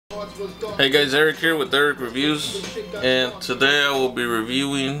Hey guys, Eric here with Eric Reviews, and today I will be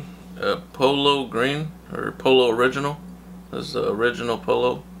reviewing a Polo Green, or Polo Original. This is the original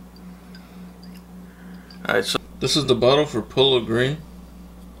Polo. Alright, so this is the bottle for Polo Green,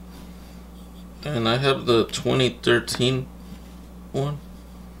 and I have the 2013 one.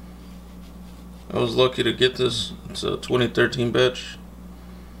 I was lucky to get this. It's a 2013 batch.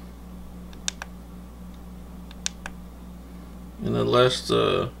 And it lasts,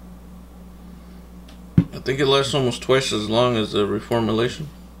 I think it lasts almost twice as long as the reformulation.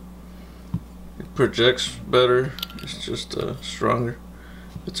 It projects better. It's just stronger.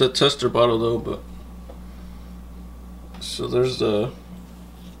 It's a tester bottle though, but so there's the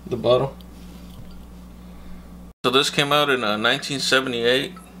bottle. So this came out in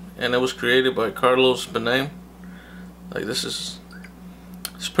 1978, and it was created by Carlos Benem. Like it's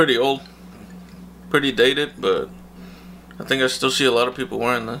pretty old, pretty dated, but I think I still see a lot of people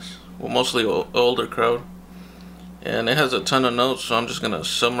wearing this. Well, mostly older crowd. And it has a ton of notes, so I'm just gonna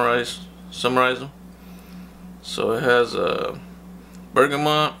summarize them. So it has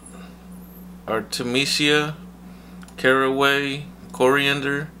bergamot, artemisia, caraway,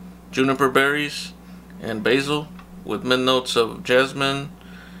 coriander, juniper berries, and basil, with mid notes of jasmine,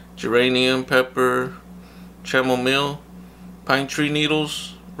 geranium, pepper, chamomile, pine tree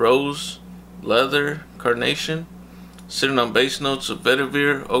needles, rose, leather, carnation, sitting on base notes of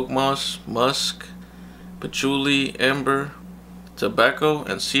vetiver, oak moss, musk, patchouli, amber, tobacco,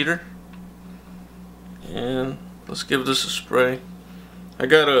 and cedar. And let's give this a spray. I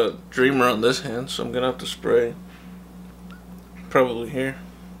got a Dreamer on this hand, so I'm gonna have to spray probably here.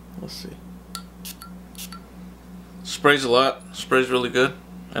 Let's see. Sprays a lot, sprays really good.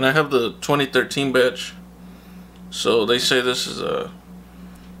 And I have the 2013 batch, so they say this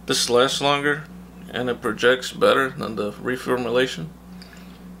lasts longer and it projects better than the reformulation,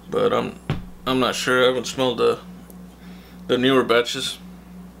 but I'm not sure. I haven't smelled the newer batches.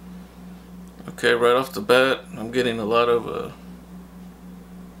 Okay, right off the bat, I'm getting a lot of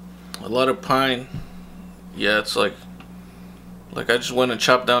pine. Yeah, it's like I just went and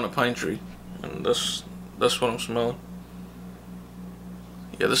chopped down a pine tree, and that's what I'm smelling.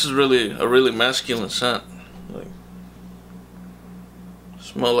 Yeah, this is really a really masculine scent. Like,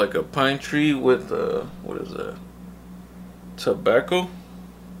 smell like a pine tree with what is that? Tobacco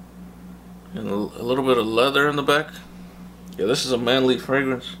and a little bit of leather in the back. Yeah, this is a manly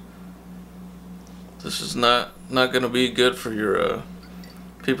fragrance. This is not gonna be good for your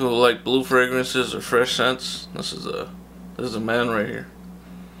people who like blue fragrances or fresh scents. This is a man right here.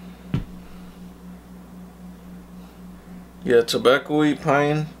 Yeah, tobacco-y,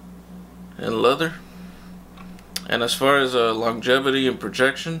 pine, and leather. And as far as longevity and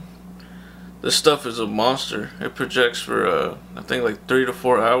projection, this stuff is a monster. It projects for I think like 3 to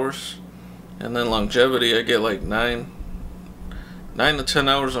 4 hours, and then longevity, I get like 9 to 10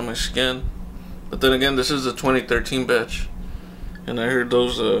 hours on my skin. But then again, this is a 2013 batch, and I heard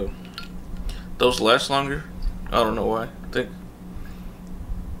those last longer. I don't know why. I think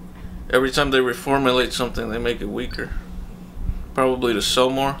every time they reformulate something, they make it weaker, probably to sell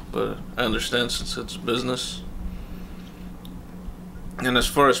more, but I understand since it's business. And as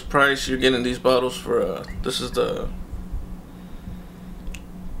far as price, you're getting these bottles for this is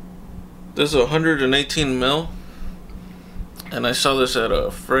 118 ml, and I saw this at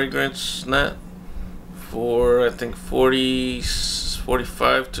a Fragrance Net for I think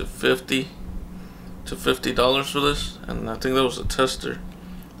 $45 to $50 for this, and I think that was a tester.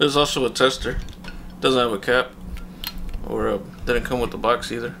 There's also a tester. Doesn't have a cap, or didn't come with the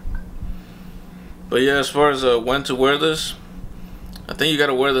box either. But yeah, as far as when to wear this, I think you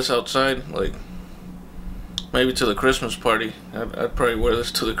gotta wear this outside, like maybe to the Christmas party. I'd probably wear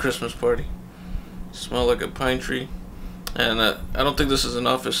this to the Christmas party. Smell like a pine tree, and I don't think this is an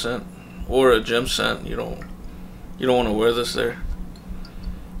office scent or a gym scent. You don't want to wear this there.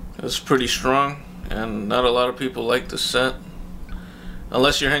 It's pretty strong, and not a lot of people like the scent.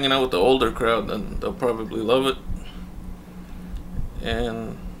 Unless you're hanging out with the older crowd, then they'll probably love it.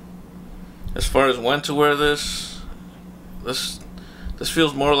 And as far as when to wear this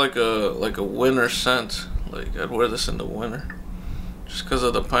feels more like a winter scent. Like I'd wear this in the winter, just because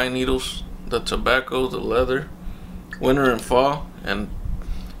of the pine needles, the tobacco, the leather. Winter and fall, and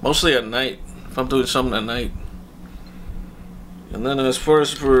mostly at night if I'm doing something at night. And then as far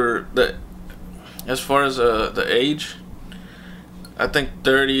as the age, I think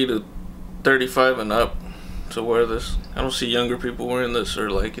 30 to 35 and up to wear this. I don't see younger people wearing this or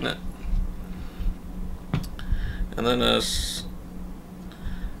liking it. And then as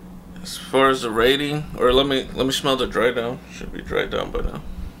far as the rating, or let me smell the dry down. Should be dried down by now.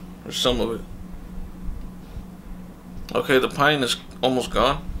 or some of it. Okay, the pine is almost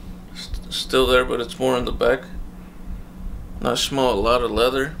gone. Still there, but it's more in the back. Now I smell a lot of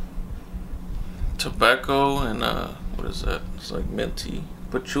leather, tobacco, and what is that? It's like minty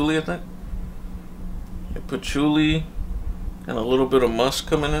patchouli, I think. Yeah, patchouli and a little bit of musk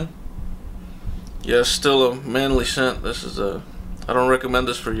coming in. Yeah, it's still a manly scent. This is I don't recommend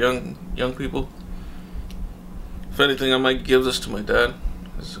this for young people. If anything, I might give this to my dad.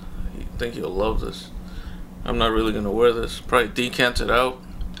 I think he'll love this. I'm not really gonna wear this. Probably decant it out,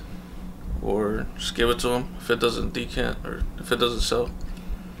 or just give it to him if it doesn't decant or if it doesn't sell.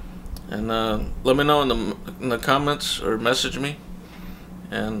 And let me know in the comments or message me,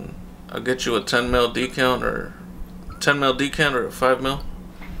 and I'll get you a 10 mil decant or a 5 mil,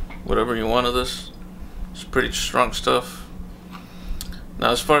 whatever you want of this. It's pretty strong stuff. Now,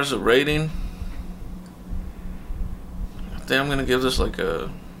 as far as the rating, I think I'm gonna give this like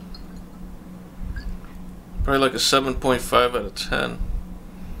probably like a 7.5 out of 10.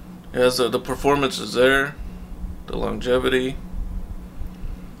 It has the performance is there, the longevity.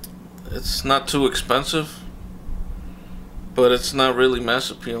 It's not too expensive, but it's not really mass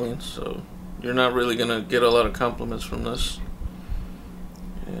appealing, so you're not really gonna get a lot of compliments from this.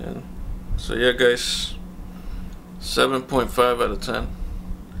 And so yeah, guys, 7.5 out of 10.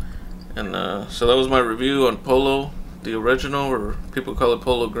 And so that was my review on Polo, the original, or people call it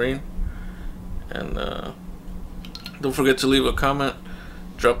Polo Green. And don't forget to leave a comment,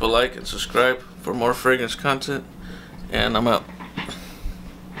 drop a like, and subscribe for more fragrance content. And I'm out.